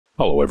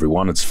Hello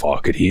everyone, it's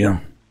Farket here.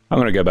 I'm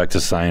going to go back to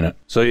saying it.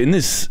 So in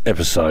this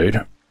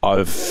episode,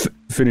 I've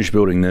finished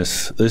building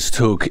this. This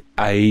took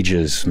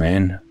ages,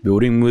 man.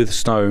 Building with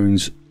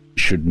stones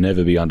should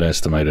never be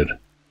underestimated.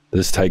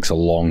 This takes a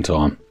long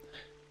time.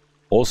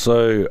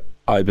 Also,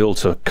 I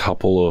built a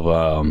couple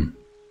of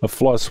a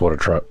fly swatter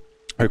trap.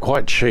 They're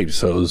quite cheap,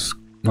 so it was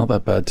not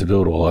that bad to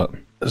build all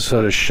that.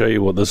 So to show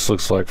you what this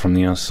looks like from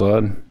the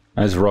outside,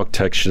 as rock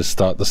textures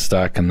start to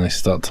stack and they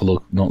start to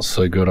look not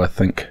so good, I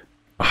think.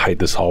 I hate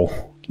this hole.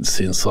 You can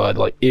see inside,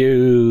 like,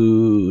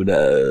 ew,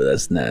 no,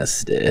 that's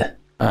nasty.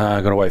 I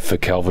gotta wait for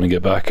Calvin to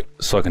get back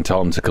so I can tell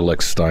him to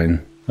collect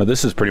stone. Now,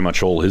 this is pretty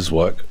much all his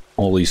work.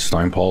 All these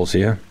stone piles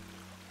here.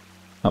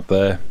 Up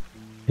there.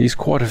 He's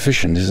quite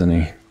efficient, isn't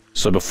he?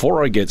 So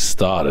before I get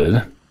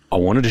started, I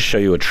wanted to show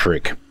you a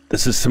trick.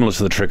 This is similar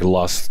to the trick of the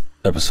last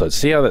episode.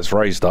 See how that's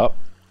raised up?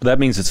 That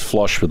means it's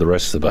flush with the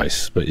rest of the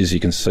base. But as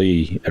you can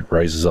see, it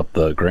raises up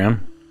the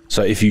ground.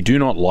 So if you do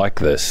not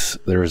like this,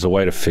 there is a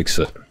way to fix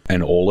it.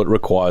 And all it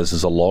requires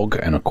is a log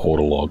and a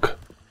quarter log.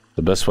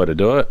 The best way to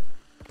do it,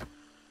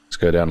 let's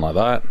go down like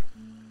that.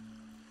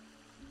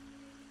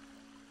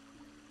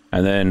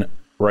 And then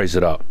raise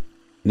it up.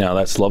 Now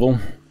that's level.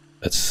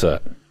 That's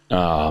set.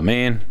 Ah,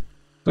 man.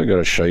 I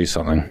gotta show you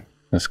something.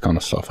 This kind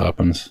of stuff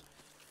happens.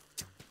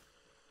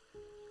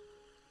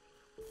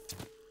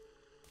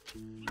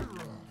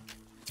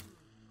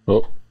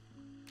 Oh.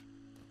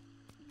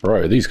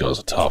 Bro, these guys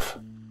are tough.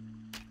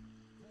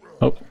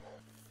 Oh.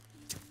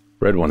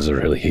 Red ones are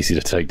really easy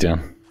to take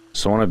down.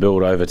 So I want to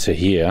build over to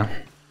here.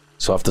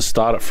 So I have to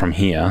start it from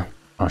here.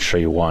 I'll show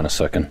you why in a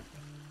second.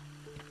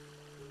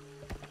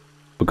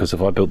 Because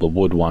if I built the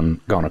wood one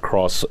going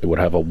across, it would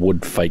have a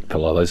wood fake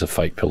pillar. Those are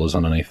fake pillars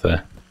underneath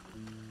there.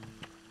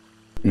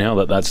 Now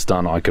that that's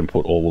done, I can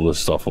put all of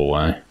this stuff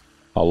away.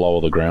 I'll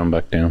lower the ground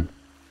back down.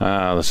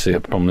 Let's see, the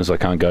problem is I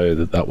can't go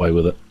that way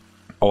with it.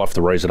 I'll have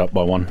to raise it up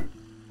by one.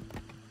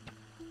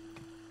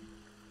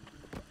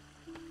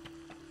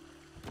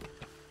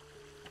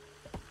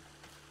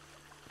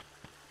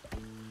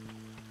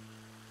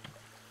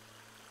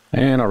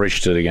 And I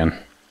reached it again.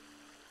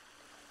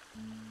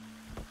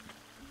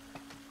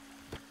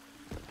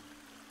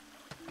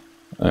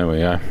 There we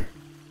go.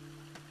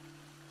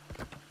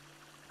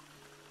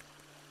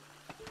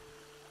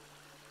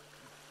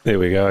 There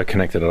we go, I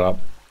connected it up.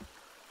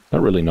 I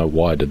don't really know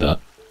why I did that.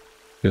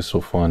 Guess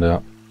we'll find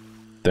out.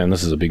 Damn,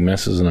 this is a big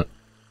mess, isn't it?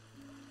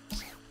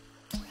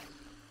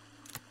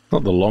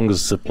 Not the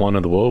longest zip line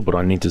in the world, but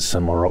I need to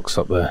send my rocks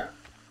up there.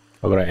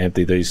 I've got to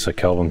empty these so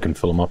Calvin can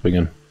fill them up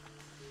again.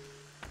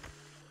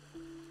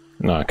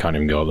 No, I can't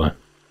even go up there.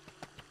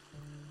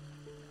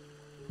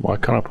 Why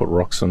can't I put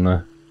rocks in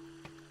there?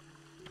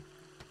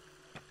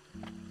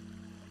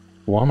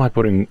 Why am I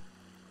putting...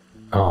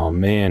 Oh,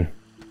 man.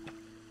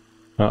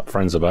 Oh,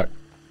 friends are back.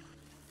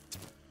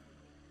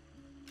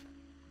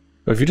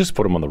 If you just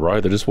put them on the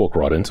road, they just walk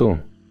right into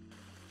them.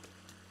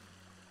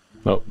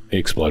 Oh, he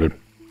exploded.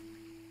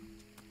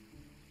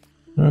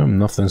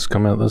 Nothing's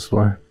come out this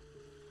way. I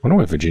wonder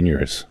where Virginia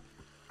is.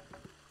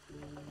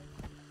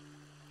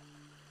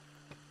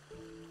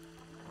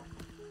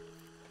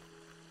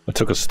 I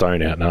took a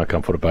stone out, now I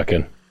can't put it back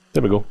in.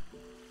 There we go.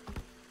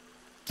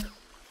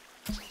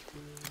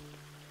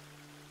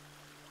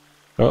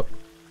 Oh.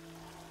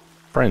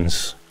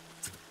 Friends.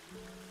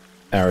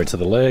 Arrow to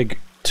the leg,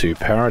 2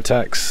 power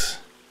attacks.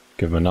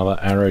 Give him another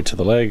arrow to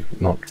the leg,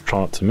 try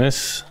not to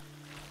miss.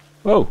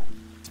 Whoa!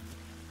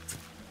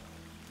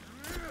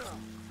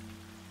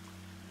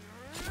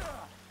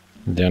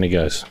 And down he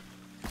goes.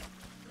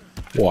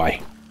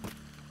 Why?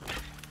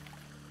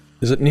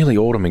 Is it nearly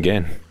autumn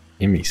again?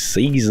 How many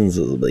seasons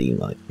has it been,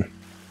 mate?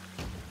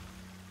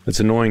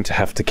 It's annoying to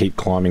have to keep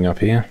climbing up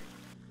here.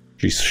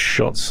 She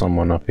shot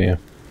someone up here.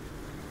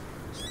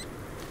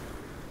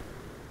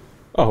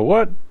 Oh,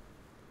 what?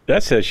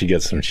 That's how she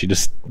gets them. She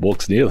just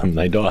walks near them and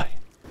they die.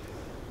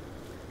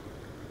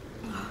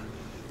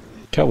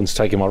 Calvin's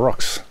taking my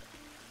rocks.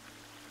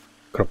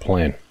 Got a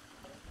plan.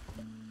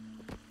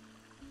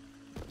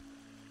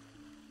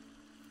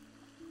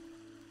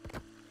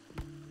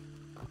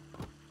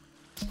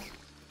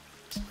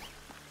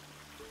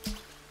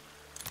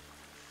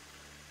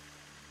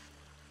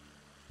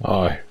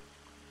 Oh.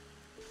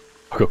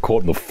 I got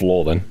caught in the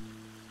floor then.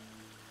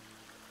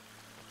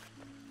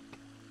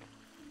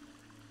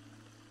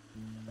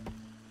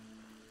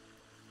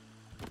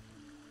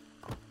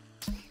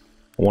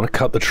 I want to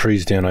cut the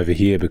trees down over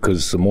here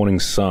because the morning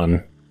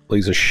sun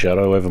leaves a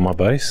shadow over my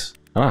base.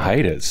 And I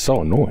hate it, it's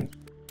so annoying.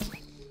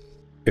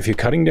 If you're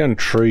cutting down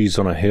trees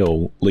on a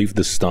hill, leave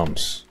the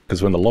stumps.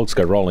 Because when the logs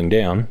go rolling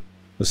down,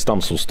 the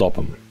stumps will stop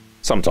them.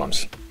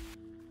 Sometimes.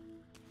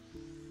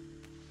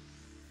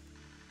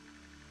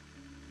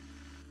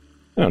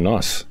 Oh,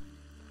 nice.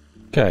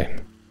 Okay,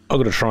 I've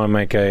got to try and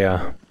make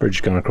a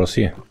bridge going across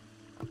here.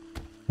 I'm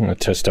going to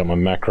test out my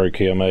macro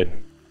key I made.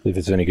 See if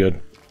it's any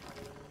good.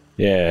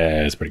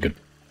 Yeah, it's pretty good.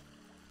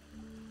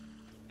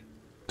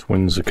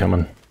 Twins are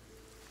coming.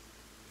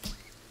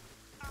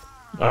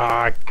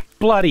 Ah,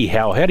 bloody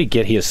hell, how'd he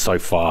get here so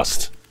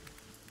fast?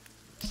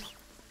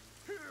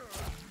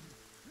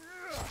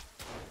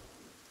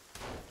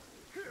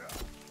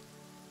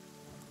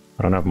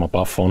 I don't have my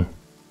buff on.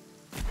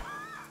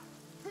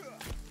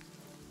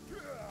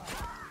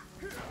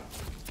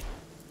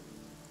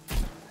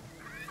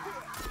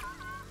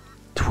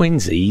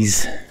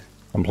 Twinsies.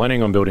 I'm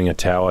planning on building a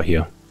tower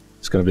here.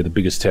 It's going to be the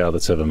biggest tower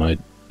that's ever made.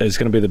 It's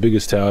going to be the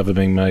biggest tower ever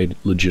being made,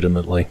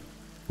 legitimately.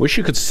 Wish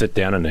you could sit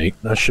down and eat.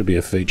 That should be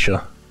a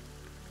feature.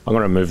 I'm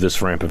going to move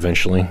this ramp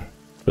eventually,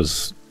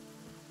 because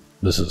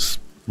this is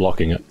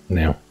blocking it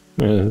now.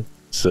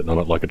 Sitting on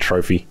it like a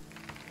trophy.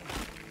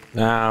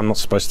 Nah, I'm not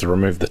supposed to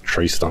remove the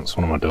tree stumps.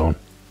 What am I doing?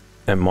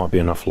 There might be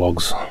enough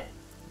logs. Oh,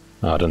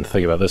 I didn't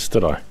think about this,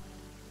 did I?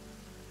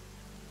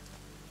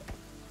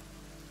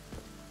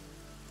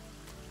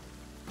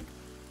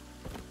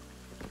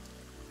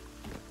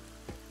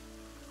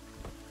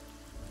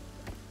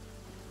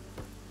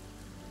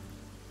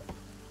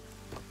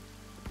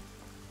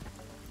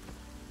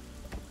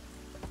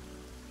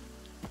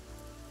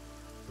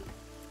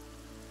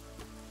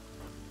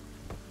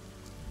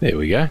 There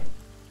we go.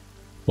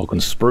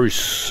 Looking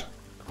spruce.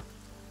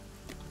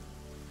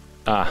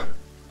 Ah,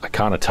 I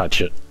can't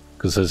attach it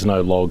because there's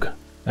no log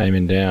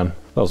aiming down.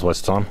 That was a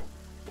waste of time.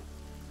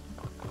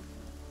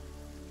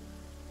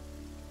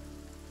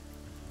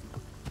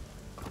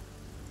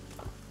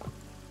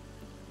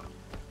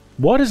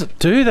 Why does it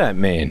do that,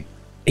 man?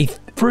 He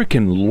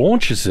freaking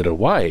launches it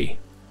away.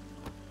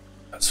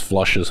 That's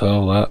flush as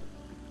hell, that.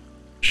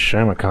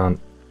 Shame I can't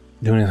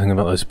do anything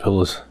about those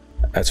pillars.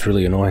 That's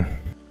really annoying.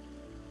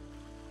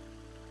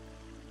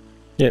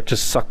 Yep,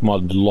 just suck my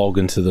log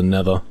into the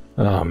nether.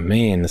 Oh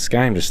man, this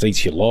game just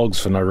eats your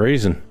logs for no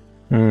reason.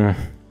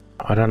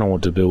 I don't know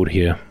what to build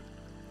here.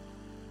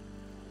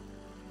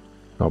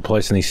 Oh,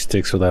 placing these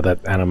sticks without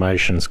that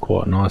animation is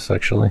quite nice,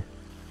 actually. I'm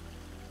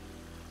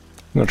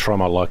gonna try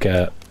my luck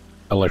at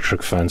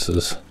electric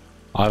fences.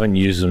 I haven't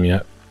used them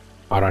yet.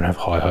 I don't have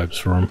high hopes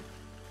for them.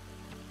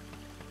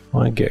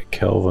 I get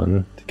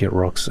Kelvin to get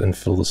rocks and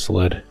fill the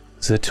sled.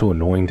 Is that too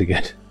annoying to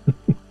get?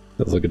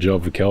 Sounds like a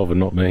job for Kelvin,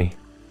 not me.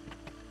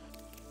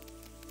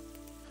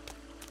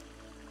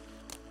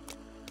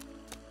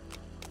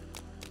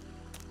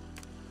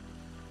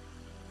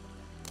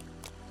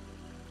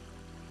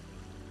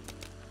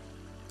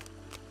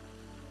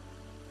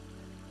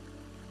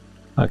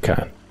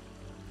 Okay.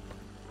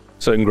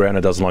 Certain ground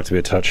it doesn't like to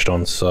be touched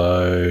on,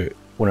 so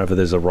whenever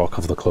there's a rock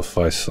off the cliff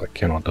face, I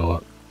cannot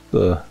do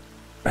it.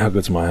 How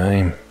good's my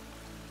aim?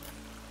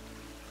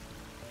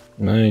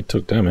 No, he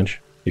took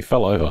damage. He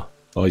fell over.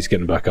 Oh, he's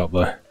getting back up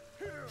there.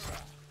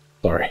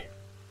 Sorry.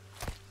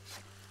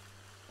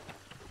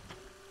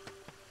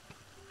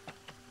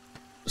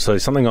 So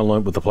something I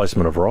learned with the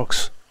placement of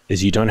rocks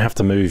is you don't have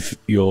to move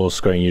your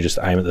screen, you just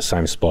aim at the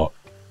same spot.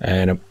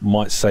 And it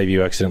might save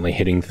you accidentally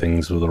hitting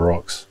things with the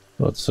rocks.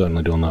 Well, it's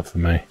certainly doing that for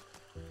me.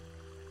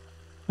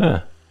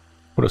 Ah,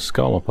 put a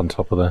skull up on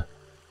top of there.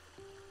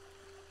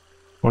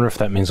 Wonder if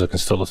that means I can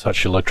still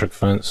attach the electric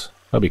fence.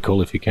 That'd be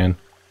cool if you can.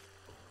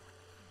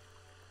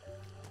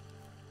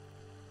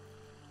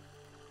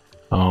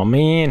 Oh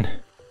man!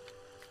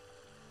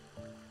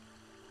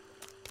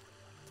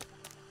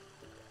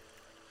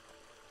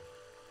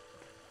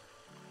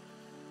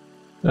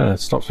 It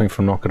stops me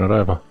from knocking it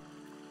over.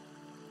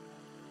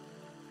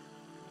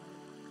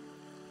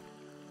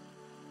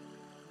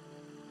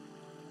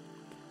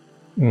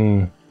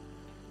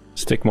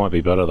 Stick might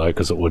be better though,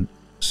 because it would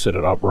set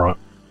it upright.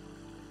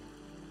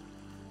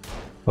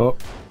 Oh,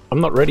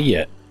 I'm not ready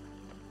yet.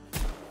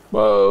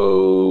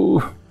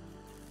 Whoa!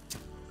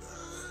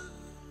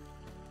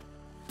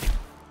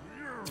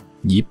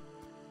 Yep.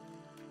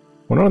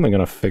 Wonder when they're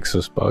gonna fix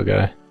this bug,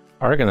 eh?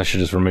 I reckon they should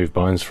just remove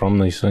bones from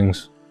these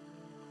things.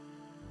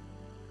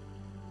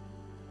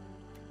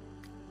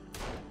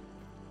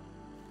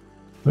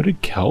 Where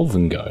did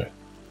Calvin go?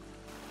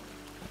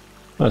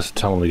 Let's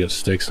tell him to get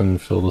sticks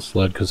and fill the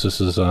sled, because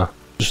this is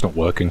just not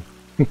working.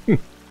 Got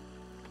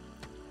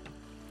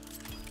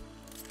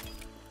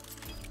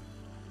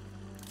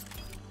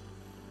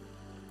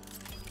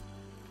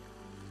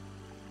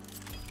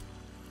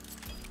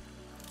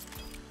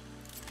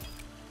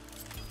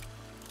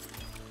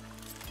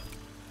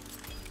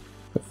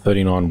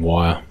 39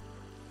 wire.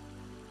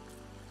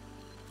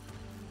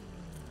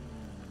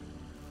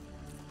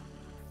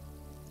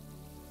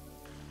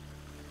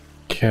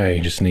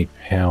 Okay, just need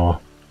power.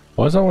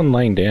 Why is that one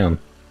laying down?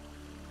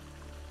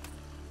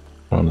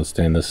 I don't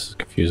understand, this is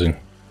confusing.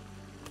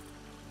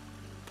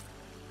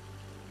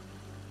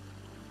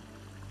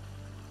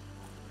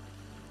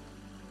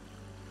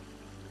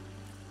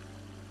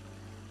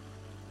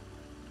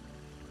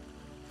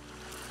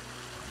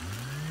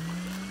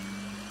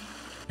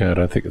 Yeah, I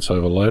don't think it's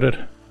overloaded.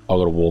 I've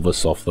got to wall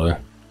this off though,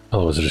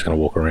 otherwise I'm just going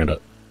to walk around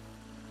it.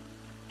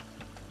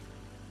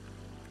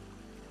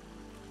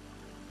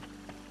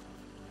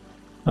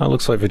 Oh,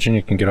 looks like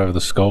Virginia can get over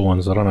the skull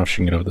ones. I don't know if she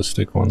can get over the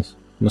stick ones.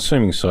 I'm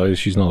assuming so,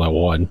 she's not that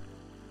wide.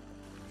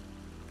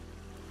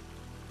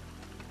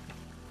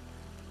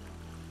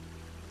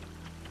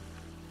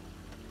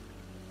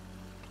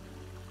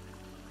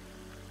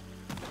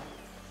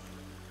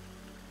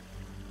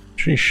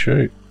 She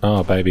shoot.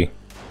 Oh, baby.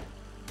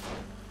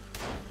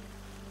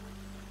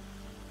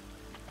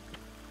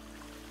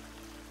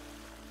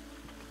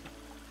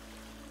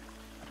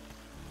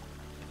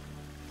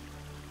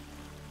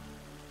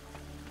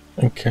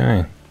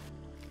 Okay.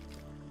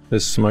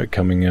 There's smoke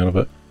coming out of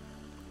it.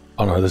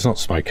 Oh no, there's not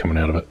smoke coming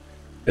out of it.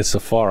 It's the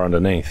fire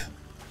underneath.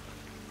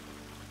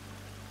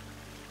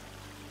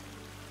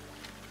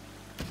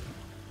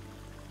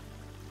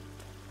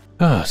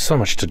 Ah, so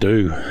much to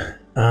do.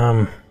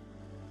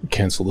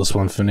 Cancel this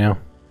one for now.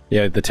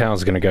 Yeah, the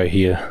tower's gonna go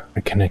here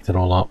and connect it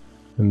all up.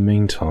 In the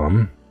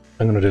meantime,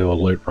 I'm gonna do a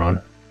loot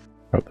run.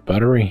 Grab the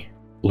battery,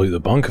 loot the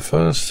bunker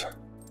first.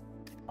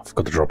 I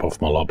forgot to drop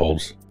off my light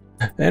bulbs.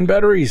 And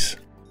batteries!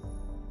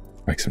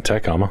 Make some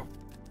tech armor.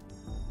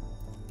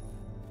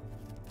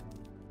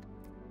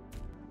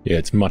 Yeah,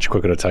 it's much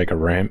quicker to take a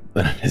ramp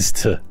than it is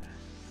to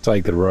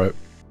take the rope.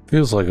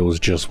 Feels like it was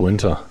just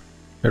winter.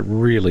 It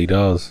really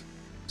does.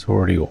 It's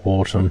already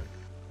autumn.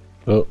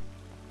 Oh,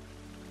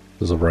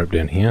 there's a rope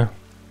down here.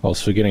 I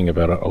was forgetting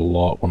about it a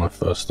lot when I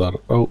first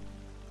started. Oh,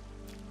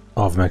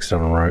 I've maxed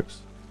out on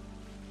ropes.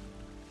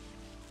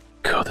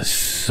 God, there's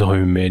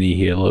so many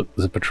here. Look,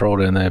 there's a patrol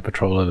down there,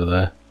 patrol over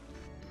there.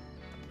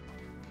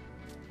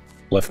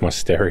 Left my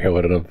stereo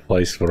at a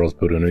place where I was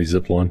building a new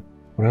zipline.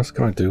 What else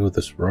can I do with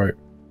this rope?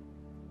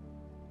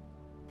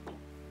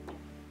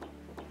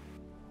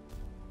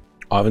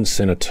 I haven't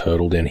seen a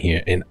turtle down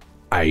here in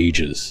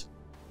ages.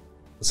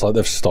 It's like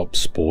they've stopped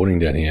spawning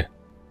down here.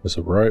 There's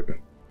a rope.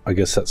 I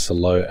guess that's a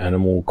low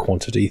animal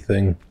quantity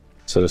thing.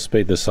 So to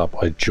speed this up,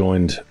 I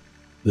joined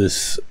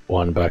this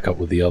one back up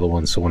with the other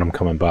one, so when I'm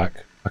coming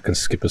back, I can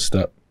skip a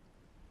step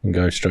and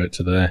go straight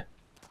to there.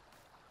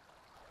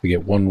 We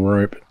get one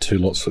rope, 2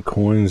 lots of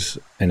coins,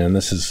 and then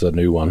this is a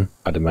new one.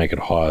 I had to make it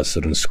higher so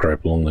it didn't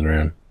scrape along the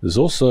ground. There's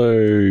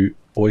also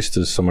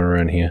oysters somewhere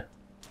around here.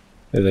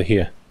 Yeah, they're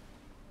here.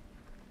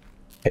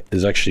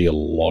 There's actually a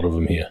lot of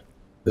them here.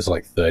 There's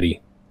like 30.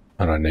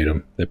 I don't need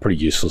them. They're pretty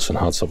useless in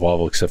hard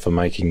survival, except for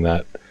making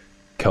that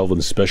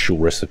Kelvin special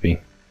recipe,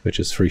 which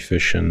is 3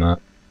 fish and that.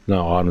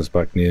 No items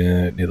back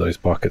near those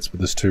buckets, but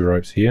there's 2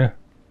 ropes here.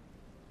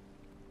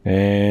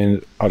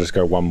 And I'll just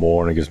go one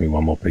more and it gives me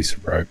one more piece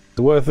of rope. Is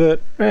it worth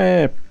it?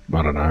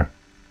 I don't know.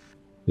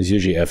 There's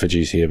usually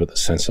effigies here, but the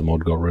sensor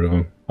mod got rid of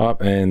them.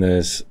 Up, and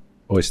there's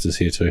oysters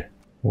here too.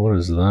 What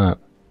is that?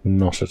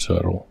 Not a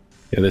turtle.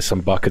 Yeah, there's some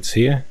buckets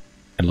here.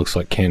 It looks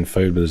like canned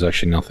food, but there's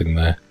actually nothing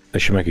there. They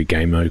should make a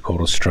game mode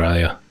called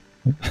Australia.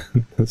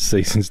 The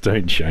seasons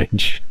don't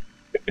change.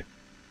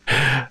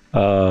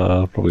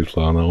 I'll probably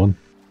play on that one.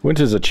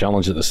 Winter's a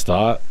challenge at the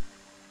start,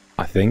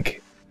 I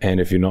think. And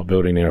if you're not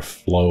building near a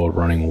flow of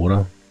running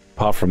water.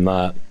 Apart from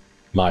that,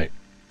 mate,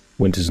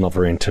 winter's not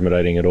very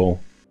intimidating at all.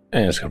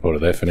 And just gonna put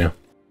it there for now.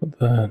 Put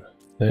that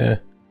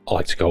there. I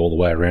like to go all the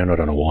way around, I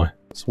don't know why.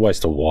 It's a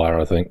waste of wire,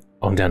 I think.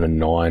 I'm down to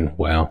 9.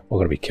 Wow, I've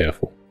got to be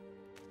careful.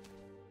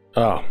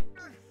 Oh,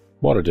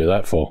 what'd I do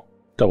that for?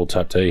 Double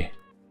tap T.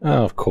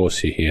 Oh, of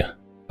course you're here.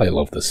 They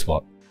love this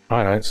spot.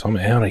 I don't, so I'm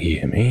out of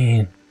here,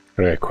 man.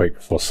 Gotta go quick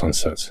before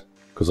sunsets.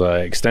 Because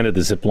I extended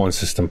the zipline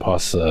system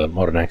past the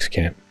Modern Axe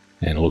camp.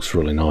 And it looks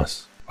really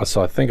nice.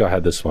 So I think I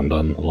had this one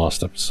done in the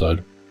last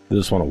episode. Did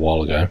this one a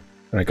while ago.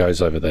 And it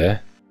goes over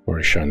there.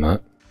 Already shown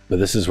that. But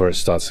this is where it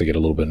starts to get a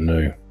little bit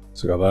new.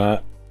 So I got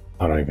that.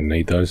 I don't even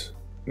need those.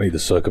 I need the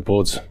circuit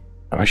boards.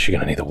 I'm actually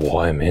going to need the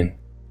wire, man.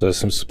 There's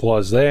some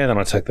supplies there. Then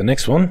I take the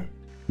next one.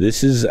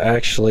 This is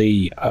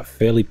actually a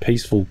fairly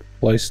peaceful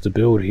place to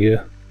build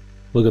here.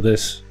 Look at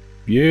this.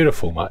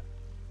 Beautiful, mate.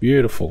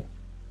 Beautiful.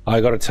 I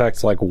got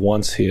attacked like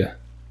once here.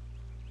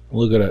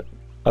 Look at it.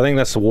 I think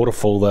that's the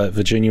waterfall that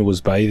Virginia was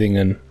bathing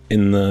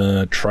in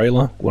the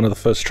trailer, one of the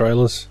first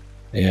trailers.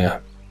 Yeah,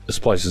 this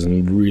place is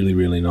really,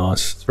 really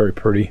nice. It's very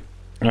pretty.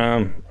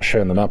 I'll show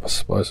you on the map, I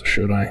suppose I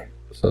should, eh?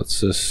 So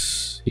it's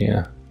this,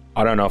 yeah.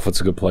 I don't know if it's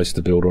a good place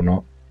to build or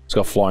not. It's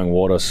got flying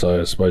water,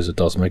 so I suppose it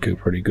does make it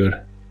pretty good.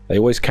 They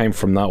always came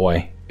from that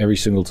way, every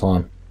single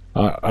time.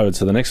 Over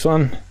to the next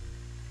one.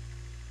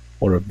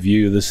 What a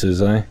view this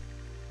is, eh?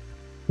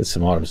 There's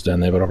some items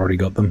down there, but I've already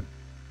got them.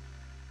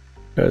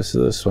 Goes to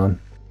this one.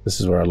 This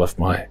is where I left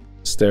my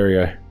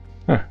stereo.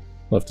 Huh,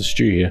 left the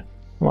stew here.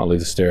 I might leave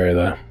the stereo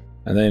there.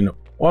 And then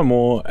one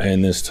more,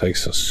 and this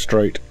takes us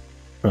straight.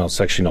 Well,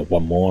 it's actually not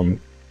one more. I'm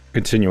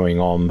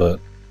continuing on, but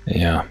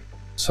yeah.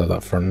 So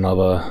that for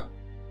another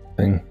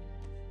thing.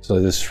 So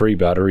there's 3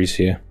 batteries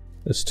here.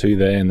 There's 2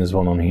 there, and there's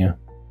 1 on here.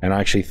 And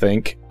I actually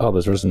think, oh,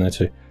 there's resin there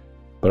too.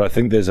 But I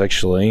think there's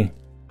actually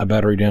a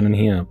battery down in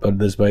here, but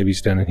there's babies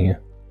down in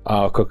here.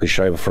 I'll quickly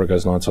show you before it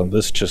goes nighttime.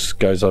 This just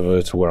goes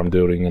over to where I'm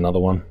building another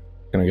one.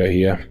 Gonna go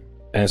here,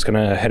 and it's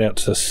gonna head out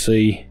to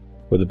sea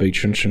where the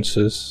beach entrance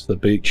is, the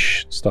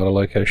beach starter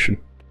location.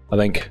 I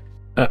think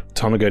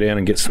time to go down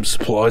and get some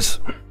supplies.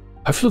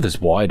 Hopefully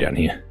there's wire down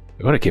here.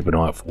 I've got to keep an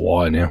eye out for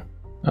wire now.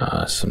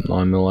 Some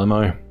 9mm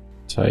ammo,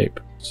 tape,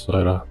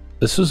 soda.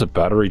 This is a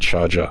battery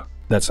charger.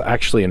 That's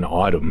actually an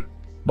item,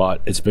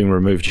 but it's been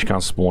removed. You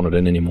can't spawn it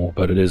in anymore,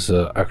 but it is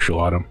an actual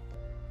item.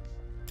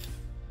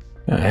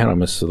 How did I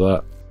miss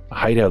that? I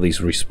hate how these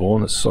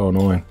respawn. It's so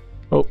annoying.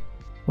 Oh.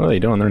 What are they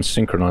doing? They're in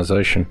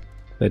synchronization.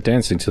 They're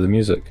dancing to the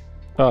music.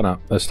 Oh no,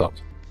 they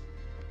stopped.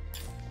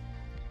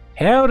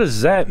 How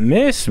does that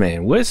miss,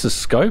 man? Where's the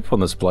scope on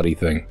this bloody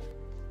thing?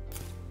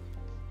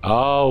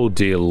 Oh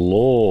dear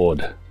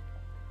lord.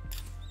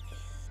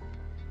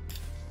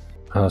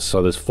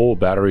 So there's 4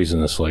 batteries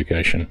in this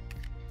location.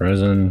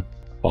 Resin,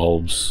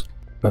 bulbs,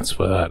 that's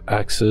where that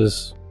axe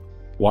is.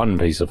 1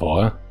 piece of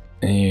wire.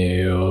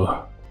 Ew.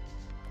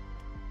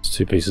 There's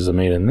 2 pieces of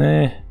meat in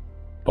there.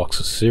 Box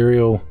of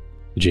cereal.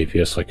 The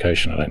GPS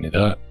location, I don't need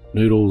that.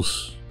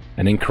 Noodles.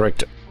 An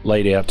incorrect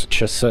laid out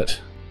chess set.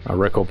 A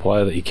record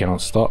player that you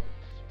cannot stop.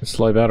 It's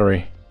low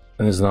battery.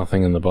 And there's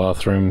nothing in the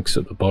bathroom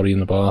except the body in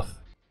the bath.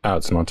 Oh,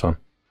 it's nighttime.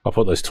 I'll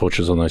put those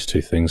torches on those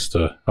 2 things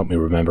to help me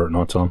remember at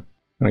nighttime.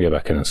 I'm gonna go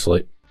back in and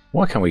sleep.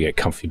 Why can't we get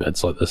comfy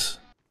beds like this?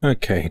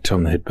 Okay,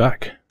 time to head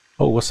back.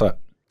 Oh, what's that?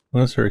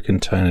 Why is there a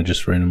container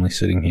just randomly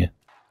sitting here?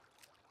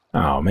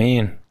 Oh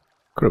man,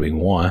 could have been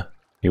wire.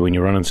 Yeah, when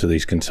you run into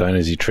these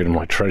containers, you treat them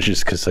like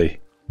treasures because they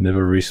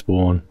never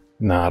respawn.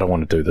 Nah, I don't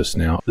want to do this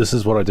now. This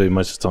is what I do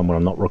most of the time when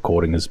I'm not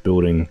recording, is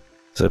building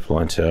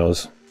zipline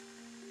towers.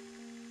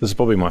 This is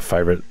probably my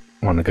favorite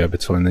one to go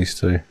between these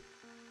 2.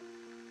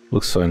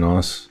 Looks so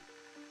nice.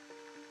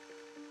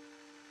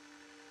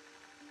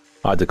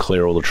 I had to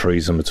clear all the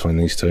trees in between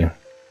these 2.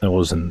 There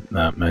wasn't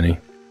that many.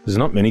 There's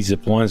not many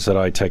zip lines that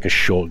I take a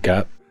short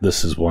gap.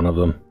 This is one of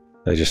them.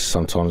 They just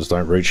sometimes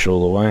don't reach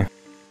all the way.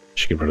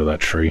 Should get rid of that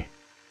tree.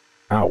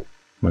 Ow.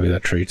 Maybe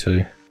that tree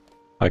too.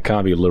 I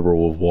can't be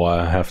liberal with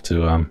wire. I have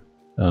to, I'm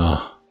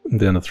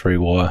down to 3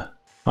 wire.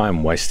 I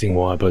am wasting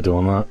wire by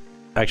doing that.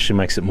 Actually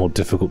makes it more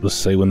difficult to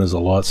see when there's a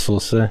light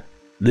source there.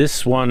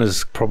 This one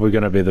is probably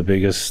going to be the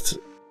biggest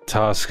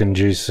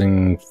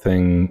task-inducing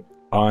thing.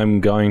 I'm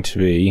going to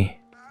be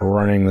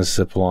running the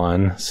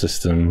zipline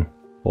system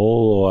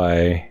all the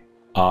way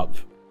up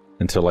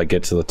until I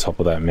get to the top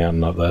of that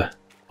mountain up there.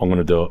 I'm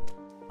gonna do it.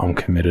 I'm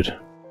committed.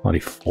 Bloody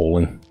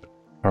falling.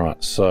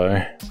 Alright, so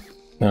I'm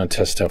gonna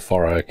test how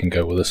far I can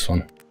go with this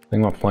one. I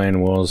think my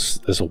plan was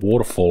there's a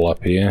waterfall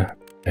up here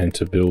and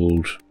to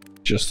build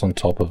just on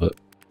top of it.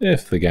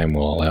 If the game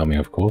will allow me,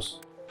 of course.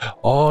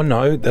 Oh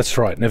no, that's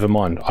right, never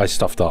mind. I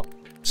stuffed up.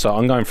 So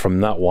I'm going from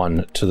that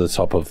one to the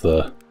top of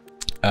the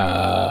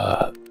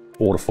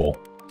waterfall.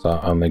 So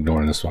I'm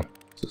ignoring this one.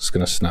 So it's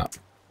gonna snap.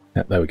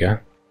 Yep, there we go.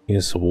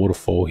 Here's the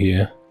waterfall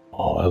here.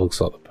 Oh, that looks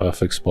like the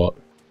perfect spot.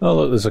 Oh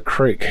look, there's a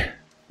creek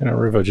and a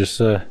river just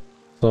there,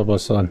 side by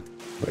side.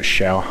 Got a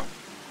shower.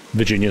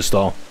 Virginia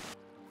style.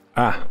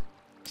 Ah.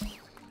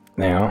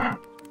 Now,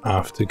 I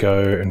have to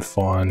go and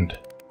find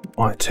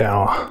my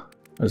tower.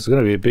 There's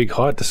gonna be a big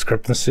height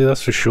discrepancy,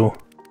 that's for sure.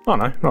 Oh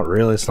no, not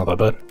really, it's not that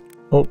bad.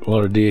 Oh, a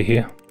lot of deer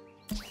here.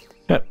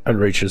 Yep, it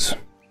reaches.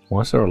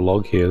 Why is there a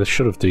log here? This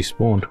should have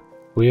despawned.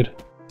 Weird.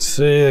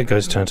 See, it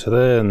goes down to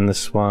there, and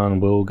this one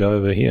will go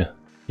over here.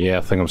 Yeah,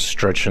 I think I'm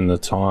stretching the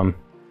time.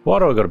 Why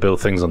do I gotta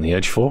build things on the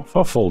edge for? If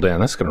I fall down,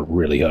 that's gonna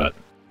really hurt.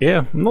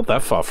 Yeah, I'm not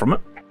that far from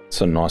it.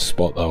 It's a nice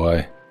spot though,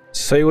 eh?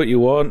 Say what you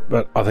want,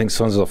 but I think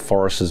Sons of the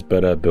Forest is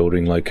better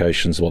building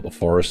locations than what the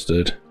Forest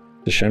did.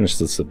 It's a shame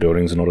that the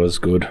buildings are not as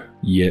good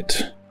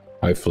yet.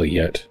 Hopefully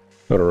yet.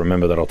 Gotta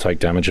remember that I'll take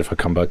damage if I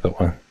come back that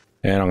way.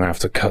 And I'm gonna have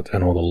to cut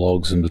down all the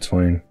logs in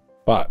between.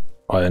 But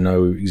I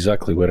know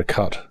exactly where to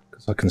cut,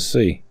 because I can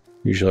see.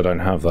 Usually I don't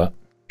have that.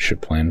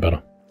 Should plan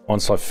better.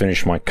 Once I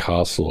finish my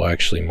castle, I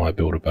actually might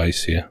build a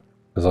base here.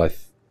 Because I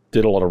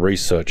did a lot of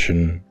research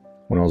and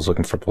when I was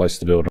looking for a place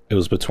to build. It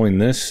was between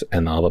this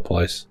and the other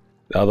place.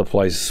 The other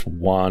place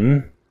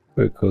won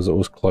because it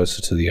was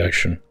closer to the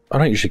ocean. I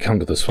don't usually come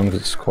to this one because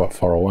it's quite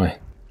far away.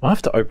 I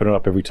have to open it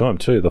up every time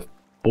too. The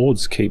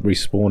boards keep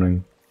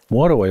respawning.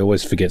 Why do I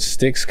always forget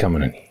sticks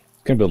coming in here?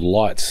 It's going to build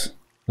lights.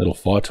 Little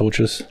fire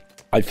torches.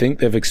 I think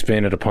they've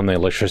expanded upon the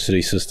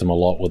electricity system a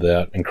lot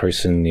without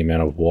increasing the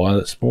amount of wire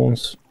that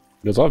spawns.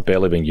 Because I've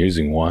barely been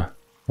using wire.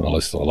 Well, at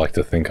least I like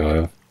to think I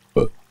have.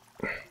 But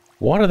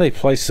why do they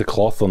place the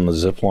cloth on the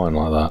zipline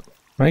like that?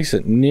 Makes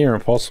it near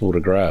impossible to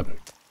grab.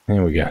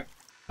 Here we go.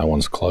 That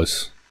one's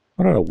close.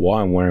 I don't know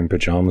why I'm wearing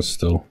pajamas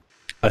still.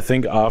 I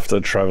think after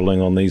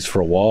traveling on these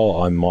for a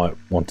while, I might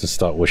want to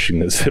start wishing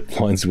that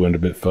ziplines went a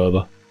bit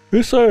further.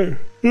 So,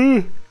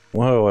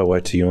 why do I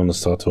wait till you want to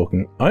start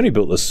talking? I only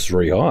built this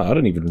 3 high. I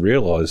didn't even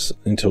realise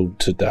until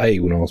today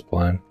when I was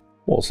playing.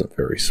 Wasn't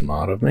very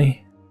smart of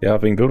me. Yeah,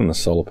 I've been building the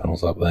solar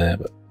panels up there,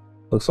 but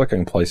looks like I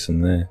can place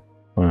them there.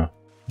 Wow.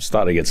 I'm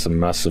starting to get some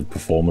massive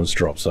performance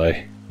drops,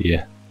 eh?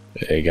 Yeah.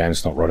 The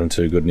game's not running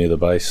too good near the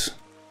base.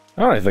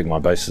 I don't think my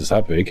base is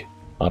that big.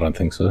 I don't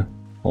think so.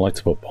 I like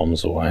to put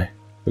bombs away.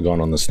 We're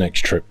going on this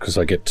next trip because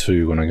I get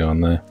 2 when I go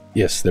in there.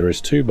 Yes, there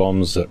is 2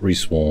 bombs that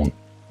respawn.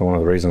 One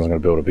of the reasons I'm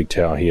going to build a big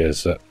tower here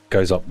is that it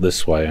goes up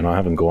this way, and I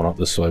haven't gone up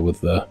this way with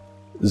the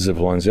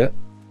ziplines yet.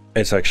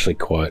 It's actually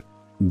quite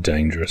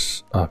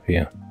dangerous up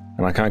here.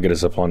 And I can't get a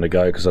zipline to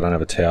go because I don't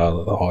have a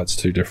tower. The height's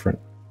too different.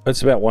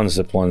 It's about 1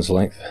 zipline's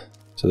length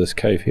to this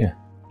cave here.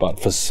 But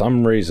for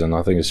some reason,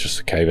 I think it's just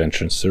a cave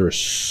entrance. There are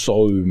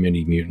so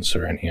many mutants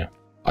around here.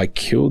 I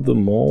killed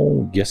them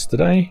all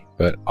yesterday,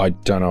 but I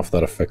don't know if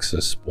that affects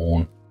their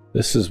spawn.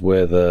 This is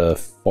where the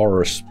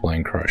forest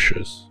plane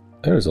crashes.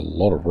 There's a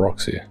lot of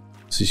rocks here.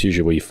 This is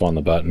usually where you find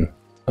the button.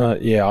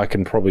 Yeah, I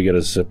can probably get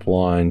a zip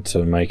line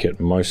to make it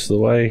most of the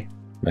way.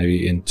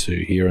 Maybe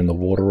into here in the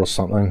water or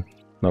something.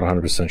 Not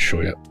 100%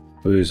 sure yet.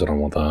 Booze, I don't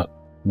want that.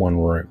 1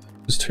 rope.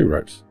 There's 2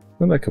 ropes.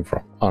 Where'd they come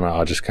from? Oh no,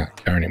 I just can't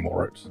carry any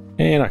more ropes.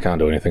 And I can't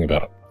do anything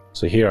about it.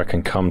 So here I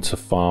can come to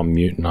farm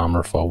mutant armor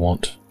if I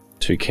want.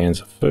 2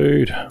 cans of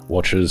food,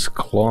 watches,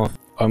 cloth.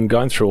 I'm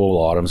going through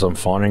all items I'm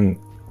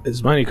finding.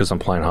 It's mainly because I'm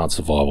playing hard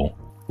survival.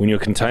 When your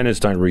containers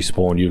don't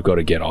respawn, you've got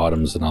to get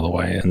items another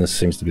way, and this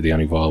seems to be the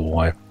only viable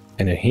way.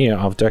 And in here,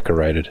 I've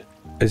decorated.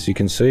 As you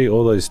can see,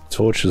 all those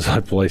torches I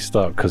placed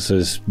up because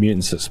there's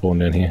mutants that spawn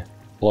down here.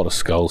 A lot of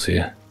skulls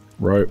here.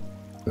 Rope.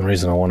 The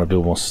reason I want to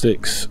build more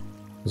sticks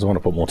is I want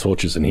to put more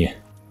torches in here.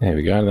 There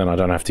we go, and then I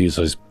don't have to use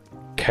those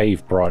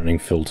cave brightening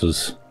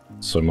filters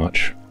so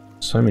much.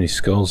 So many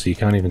skulls, you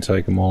can't even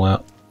take them all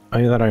out.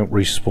 Maybe they don't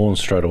respawn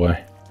straight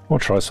away. I'll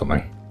try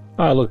something.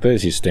 Oh, look,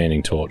 there's your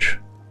standing torch.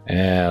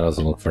 Yeah,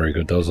 doesn't look very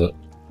good, does it?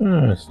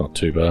 It's not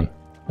too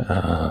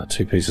bad.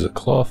 2 pieces of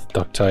cloth,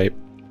 duct tape.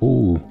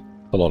 Ooh,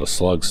 a lot of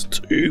slugs.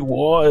 2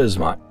 wires,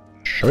 mate.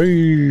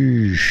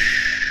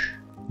 Sheesh.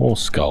 More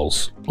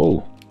skulls.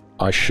 Oh,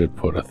 I should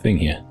put a thing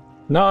here.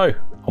 No,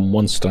 I'm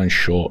 1 stone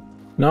short.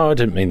 No, I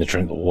didn't mean to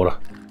drink the water.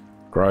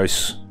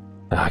 Gross.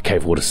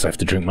 Cave water's safe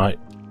to drink, mate.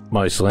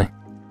 Mostly.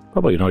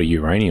 Probably not a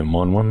uranium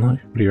mine one, though.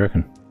 What do you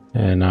reckon?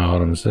 And no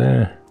items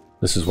there.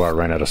 This is where I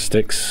ran out of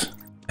sticks.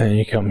 And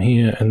you come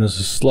here, and there's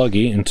a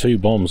sluggy and 2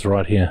 bombs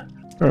right here.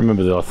 I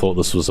remember that I thought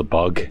this was a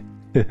bug.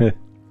 When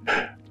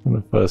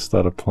I first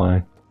started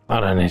playing. I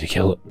don't need to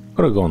kill it.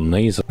 Could have gone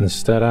these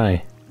instead,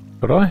 eh?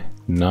 Could I?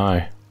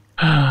 No.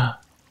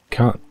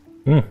 Can't.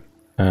 I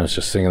was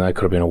just thinking that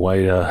could have been a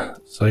way to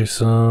save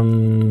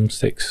some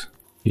sticks.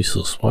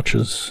 Useless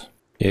watches.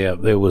 Yeah,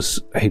 there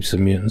was heaps of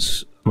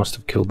mutants. Must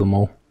have killed them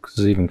all. Because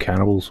there's even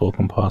cannibals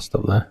walking past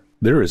up there.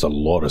 There is a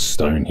lot of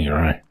stone here,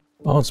 eh?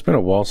 Oh, it's been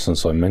a while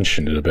since I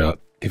mentioned it about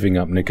giving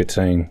up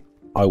nicotine.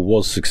 I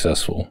was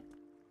successful.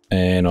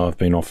 And I've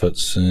been off it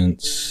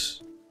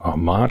since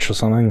March or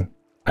something.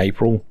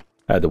 April.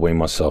 I had to wean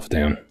myself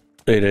down.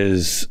 It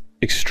is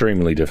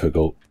extremely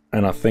difficult.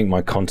 And I think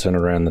my content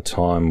around the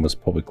time was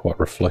probably quite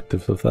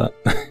reflective of that.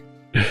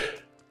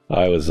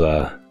 I was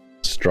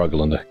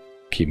struggling to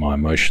keep my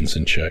emotions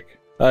in check.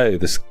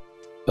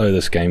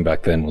 This game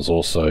back then was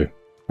also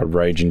a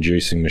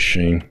rage-inducing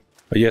machine.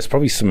 But yes,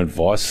 probably some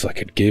advice I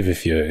could give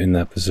if you're in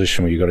that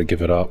position where you got to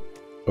give it up,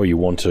 or you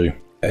want to,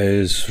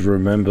 is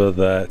remember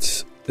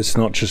that it's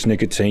not just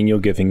nicotine you're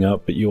giving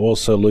up, but you're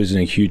also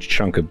losing a huge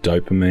chunk of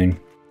dopamine,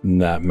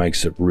 and that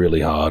makes it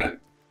really hard.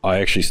 I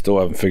actually still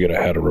haven't figured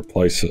out how to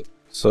replace it,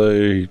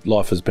 so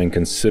life has been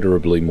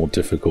considerably more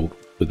difficult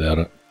without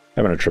it.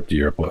 Having a trip to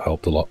Europe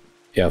helped a lot.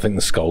 Yeah, I think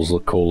the skulls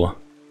look cooler,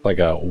 like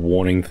a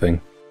warning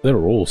thing. They're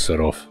all set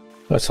off.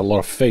 That's a lot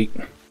of feet.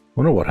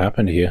 Wonder what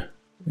happened here.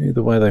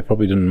 Either way, they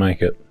probably didn't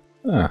make it.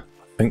 I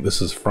think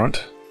this is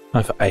front.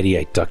 I have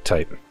 88 duct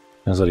tape.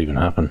 How's that even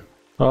happen?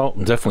 Well,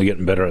 I'm definitely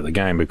getting better at the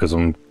game because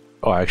I'm...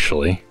 Oh,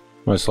 actually,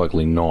 most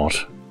likely not.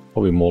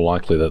 Probably more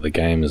likely that the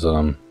game is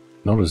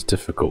not as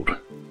difficult.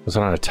 Because I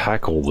don't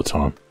attack all the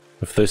time.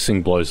 If this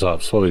thing blows up,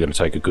 it's probably going to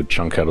take a good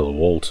chunk out of the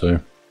wall too.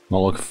 Not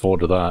looking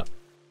forward to that.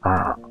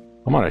 I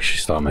might actually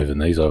start moving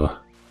these over.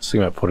 Just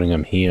think about putting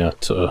them here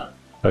to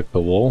poke the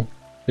wall.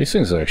 These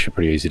things are actually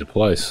pretty easy to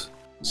place.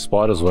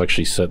 Spiders will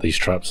actually set these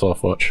traps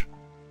off, watch.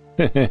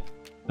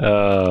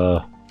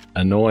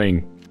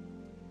 Annoying.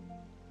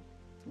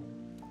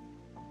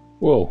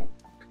 Whoa,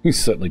 he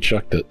certainly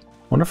chucked it.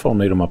 Wonder if I'll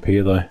need them up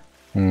here though.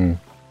 There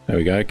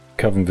we go,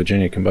 Cov and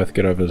Virginia can both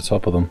get over the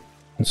top of them.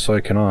 And so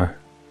can I. Are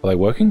they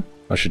working?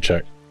 I should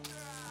check.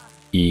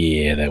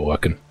 Yeah, they're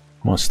working.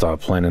 Might start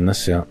planning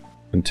this out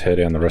and tear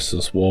down the rest of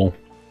this wall.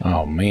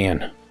 Oh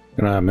man. I'm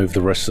gonna move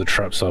the rest of the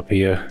traps up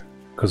here.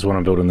 Because when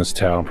I'm building this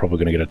tower, I'm probably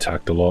going to get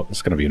attacked a lot.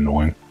 It's going to be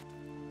annoying.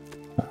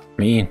 Oh,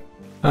 man.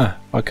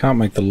 I can't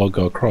make the log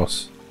go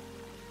across.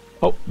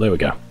 Oh, there we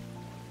go.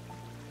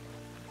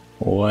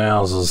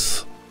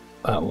 Wowzers.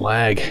 That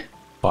lag.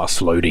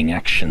 Fast loading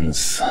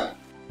actions.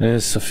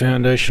 There's the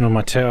foundation of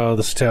my tower.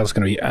 This tower's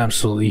going to be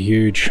absolutely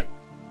huge.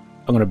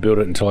 I'm going to build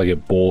it until I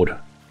get bored.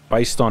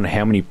 Based on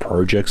how many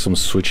projects I'm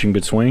switching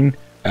between,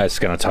 it's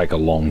going to take a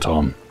long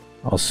time.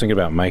 I was thinking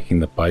about making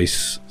the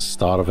base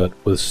start of it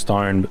with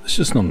stone, but there's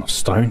just not enough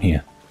stone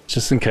here.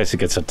 Just in case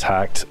it gets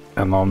attacked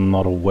and I'm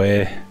not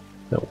aware,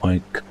 that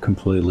won't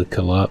completely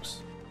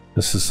collapse.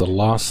 This is the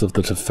last of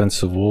the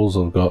defensive walls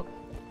I've got.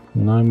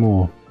 No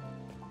more.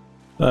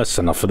 That's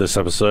enough for this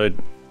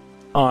episode.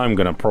 I'm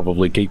gonna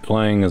probably keep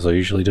playing as I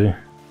usually do.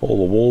 All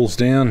the walls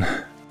down.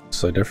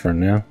 So different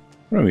now.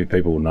 I don't know if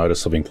people will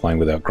notice I've been playing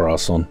without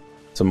grass on.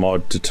 It's a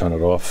mod to turn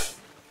it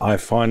off. I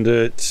find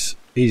it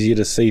easier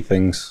to see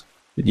things.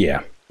 But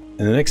yeah,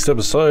 in the next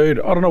episode,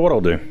 I don't know what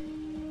I'll do.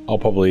 I'll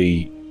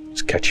probably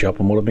just catch you up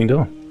on what I've been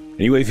doing.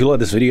 Anyway, if you like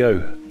this video,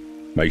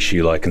 make sure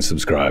you like and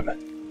subscribe.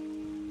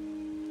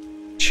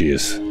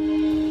 Cheers.